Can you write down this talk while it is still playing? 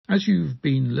As you've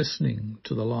been listening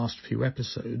to the last few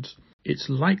episodes, it's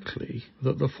likely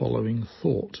that the following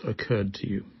thought occurred to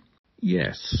you.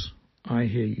 Yes, I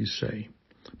hear you say,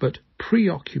 but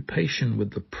preoccupation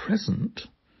with the present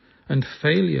and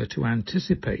failure to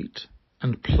anticipate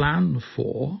and plan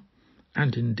for,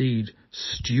 and indeed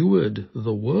steward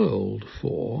the world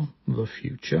for, the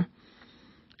future,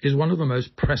 is one of the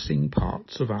most pressing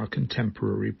parts of our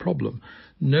contemporary problem,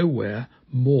 nowhere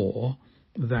more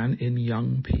than in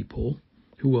young people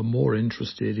who are more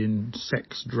interested in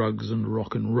sex, drugs and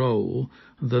rock and roll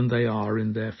than they are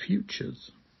in their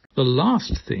futures. The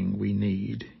last thing we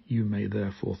need, you may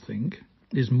therefore think,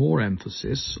 is more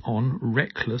emphasis on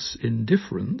reckless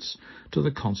indifference to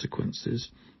the consequences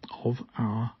of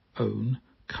our own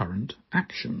current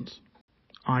actions.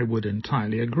 I would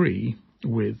entirely agree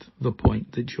with the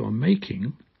point that you're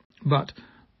making, but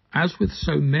as with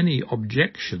so many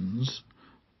objections,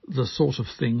 the sort of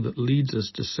thing that leads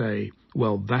us to say,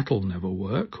 well, that'll never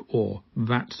work, or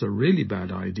that's a really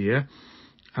bad idea,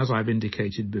 as I've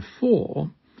indicated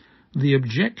before, the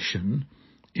objection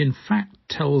in fact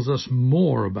tells us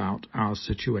more about our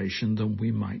situation than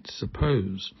we might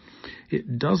suppose.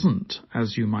 It doesn't,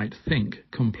 as you might think,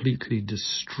 completely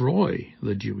destroy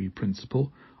the Dewey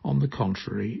Principle. On the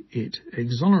contrary, it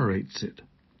exonerates it.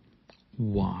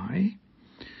 Why?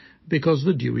 Because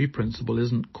the Dewey Principle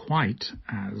isn't quite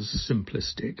as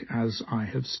simplistic as I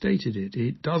have stated it.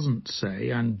 It doesn't say,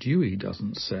 and Dewey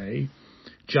doesn't say,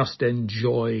 just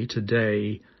enjoy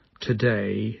today,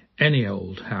 any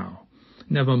old how.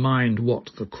 Never mind what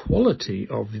the quality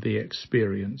of the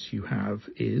experience you have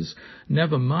is.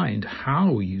 Never mind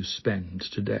how you spend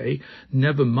today.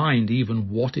 Never mind even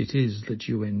what it is that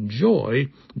you enjoy.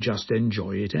 Just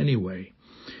enjoy it anyway.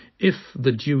 If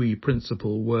the Dewey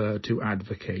Principle were to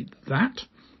advocate that,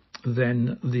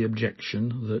 then the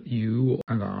objection that you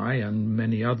and I and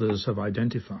many others have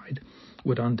identified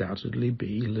would undoubtedly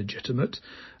be legitimate,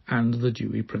 and the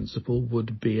Dewey Principle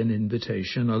would be an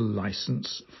invitation, a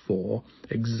license for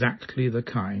exactly the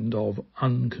kind of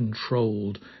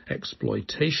uncontrolled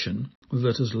exploitation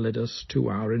that has led us to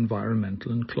our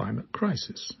environmental and climate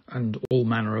crisis, and all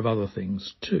manner of other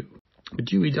things too. But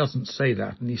Dewey doesn't say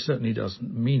that, and he certainly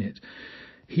doesn't mean it.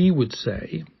 He would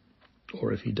say,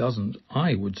 or if he doesn't,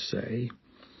 I would say,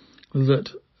 that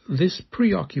this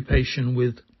preoccupation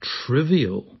with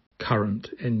trivial current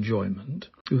enjoyment,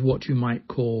 with what you might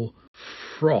call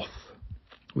froth,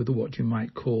 with what you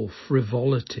might call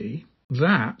frivolity,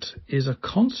 that is a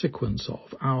consequence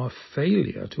of our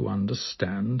failure to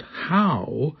understand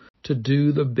how to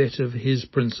do the bit of his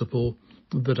principle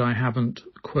that I haven't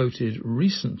quoted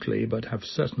recently, but have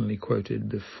certainly quoted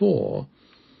before,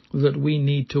 that we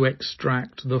need to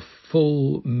extract the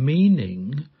full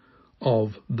meaning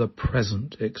of the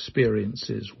present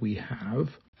experiences we have,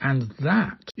 and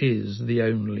that is the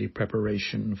only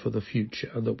preparation for the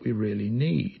future that we really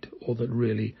need, or that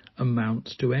really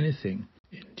amounts to anything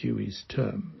in Dewey's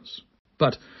terms.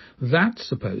 But that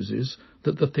supposes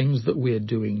that the things that we're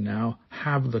doing now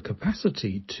have the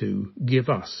capacity to give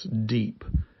us deep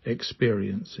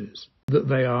experiences, that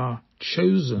they are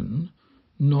chosen,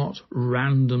 not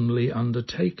randomly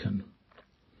undertaken.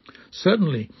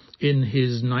 Certainly, in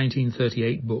his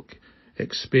 1938 book,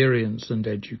 Experience and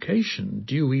Education,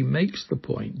 Dewey makes the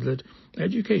point that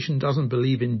education doesn't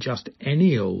believe in just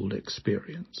any old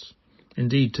experience.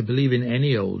 Indeed, to believe in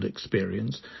any old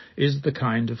experience is the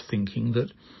kind of thinking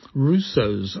that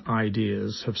Rousseau's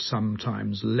ideas have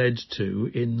sometimes led to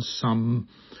in some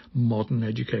modern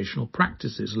educational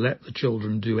practices. Let the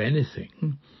children do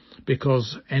anything,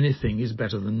 because anything is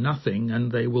better than nothing,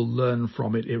 and they will learn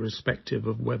from it irrespective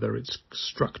of whether it's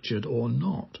structured or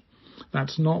not.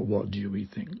 That's not what Dewey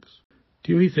thinks.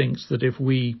 Dewey thinks that if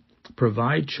we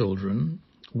provide children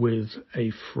with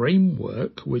a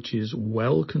framework which is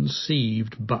well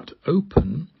conceived but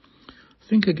open,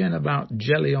 think again about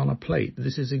jelly on a plate.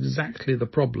 This is exactly the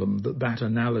problem that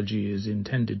analogy is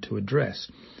intended to address.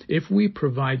 If we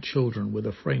provide children with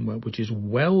a framework which is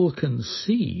well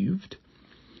conceived,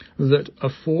 that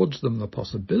affords them the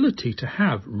possibility to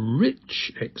have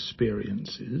rich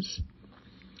experiences,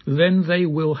 then they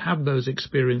will have those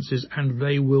experiences and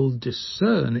they will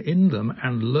discern in them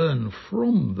and learn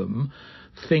from them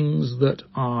things that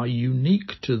are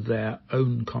unique to their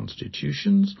own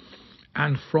constitutions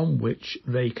and from which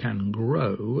they can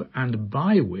grow and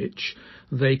by which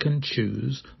they can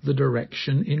choose the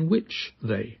direction in which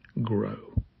they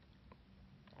grow.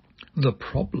 The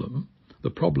problem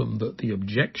that the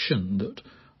objection that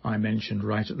I mentioned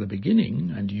right at the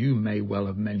beginning, and you may well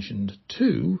have mentioned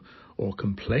too, or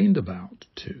complained about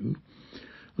too,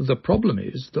 the problem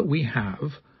is that we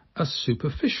have a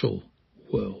superficial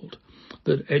world,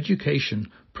 that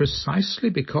education, precisely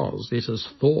because it has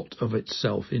thought of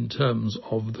itself in terms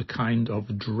of the kind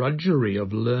of drudgery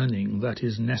of learning that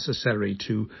is necessary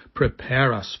to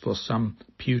prepare us for some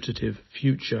putative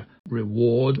future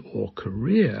reward or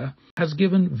career, has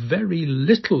given very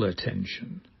little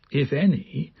attention, if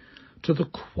any, to the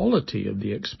quality of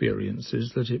the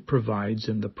experiences that it provides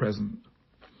in the present.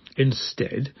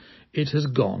 Instead, it has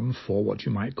gone for what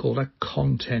you might call a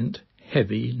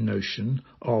content-heavy notion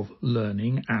of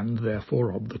learning and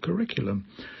therefore of the curriculum.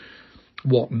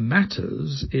 What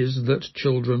matters is that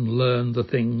children learn the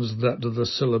things that the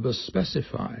syllabus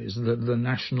specifies, that the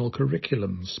national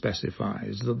curriculum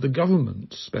specifies, that the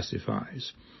government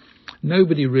specifies.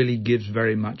 Nobody really gives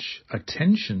very much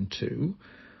attention to,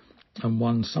 and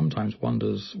one sometimes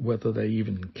wonders whether they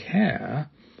even care,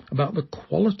 about the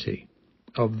quality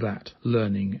of that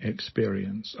learning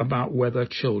experience, about whether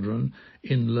children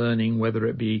in learning, whether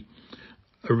it be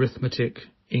arithmetic,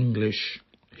 English,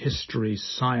 history,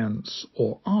 science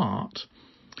or art,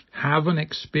 have an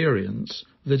experience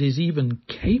that is even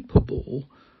capable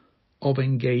of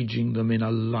engaging them in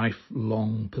a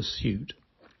lifelong pursuit.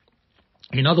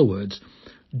 In other words,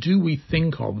 do we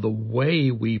think of the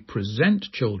way we present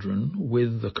children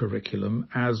with the curriculum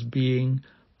as being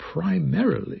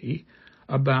primarily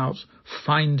about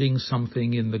finding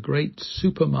something in the great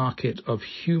supermarket of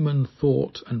human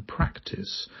thought and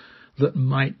practice that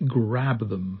might grab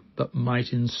them, that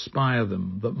might inspire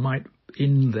them, that might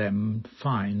in them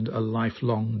find a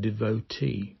lifelong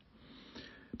devotee?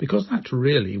 Because that's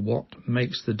really what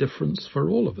makes the difference for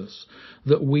all of us,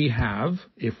 that we have,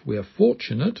 if we're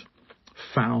fortunate,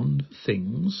 found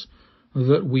things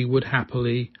that we would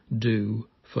happily do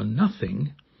for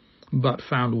nothing, but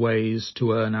found ways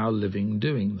to earn our living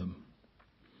doing them.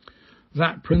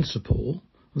 That principle,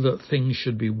 that things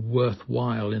should be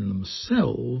worthwhile in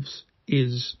themselves,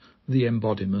 is the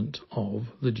embodiment of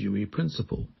the Dewey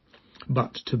Principle.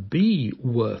 But to be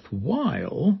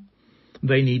worthwhile,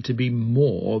 they need to be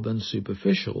more than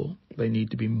superficial, they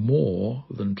need to be more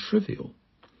than trivial.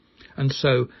 And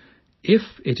so, if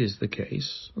it is the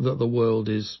case that the world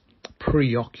is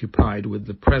preoccupied with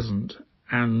the present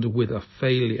and with a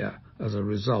failure as a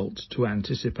result to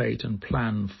anticipate and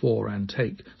plan for and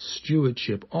take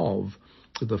stewardship of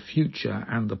the future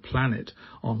and the planet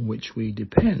on which we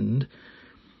depend,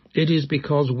 it is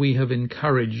because we have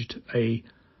encouraged a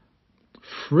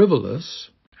frivolous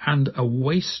and a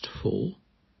wasteful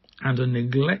and a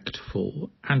neglectful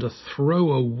and a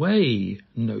throwaway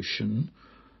notion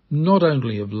not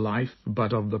only of life,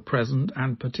 but of the present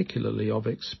and particularly of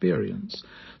experience,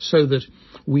 so that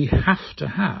we have to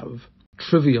have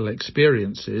trivial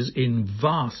experiences in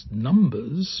vast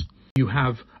numbers. You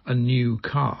have a new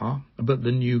car, but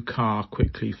the new car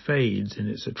quickly fades in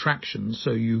its attraction,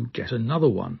 so you get another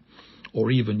one. Or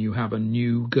even you have a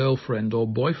new girlfriend or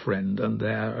boyfriend and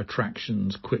their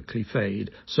attractions quickly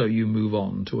fade, so you move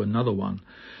on to another one.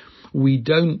 We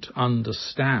don't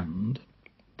understand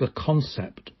the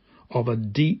concept of a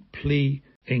deeply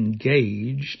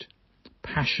engaged,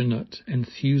 passionate,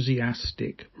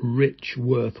 enthusiastic, rich,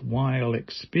 worthwhile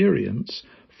experience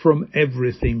from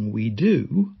everything we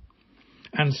do,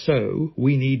 and so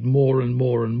we need more and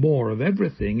more and more of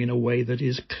everything in a way that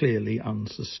is clearly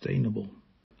unsustainable.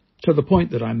 So the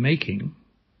point that I'm making,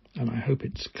 and I hope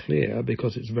it's clear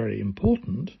because it's very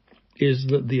important, is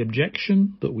that the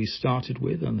objection that we started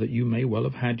with and that you may well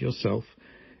have had yourself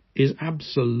is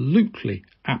absolutely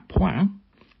à point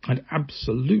and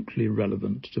absolutely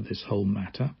relevant to this whole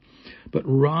matter. But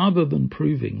rather than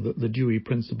proving that the Dewey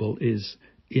Principle is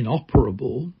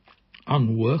inoperable,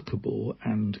 unworkable,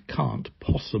 and can't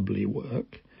possibly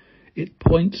work, it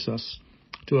points us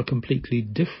to a completely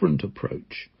different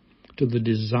approach to the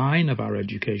design of our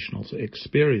educational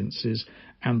experiences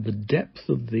and the depth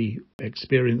of the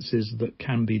experiences that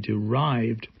can be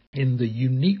derived in the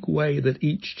unique way that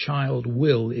each child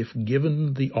will, if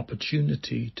given the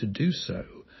opportunity to do so,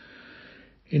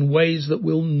 in ways that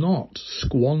will not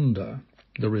squander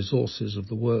the resources of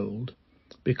the world,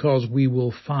 because we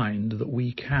will find that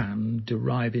we can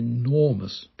derive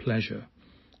enormous pleasure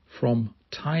from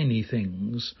tiny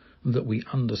things that we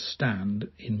understand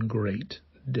in great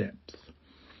depth.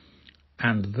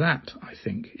 And that, I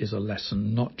think, is a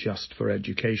lesson not just for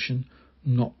education,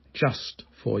 not just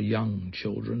for young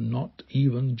children, not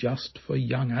even just for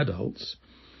young adults,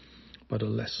 but a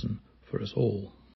lesson for us all.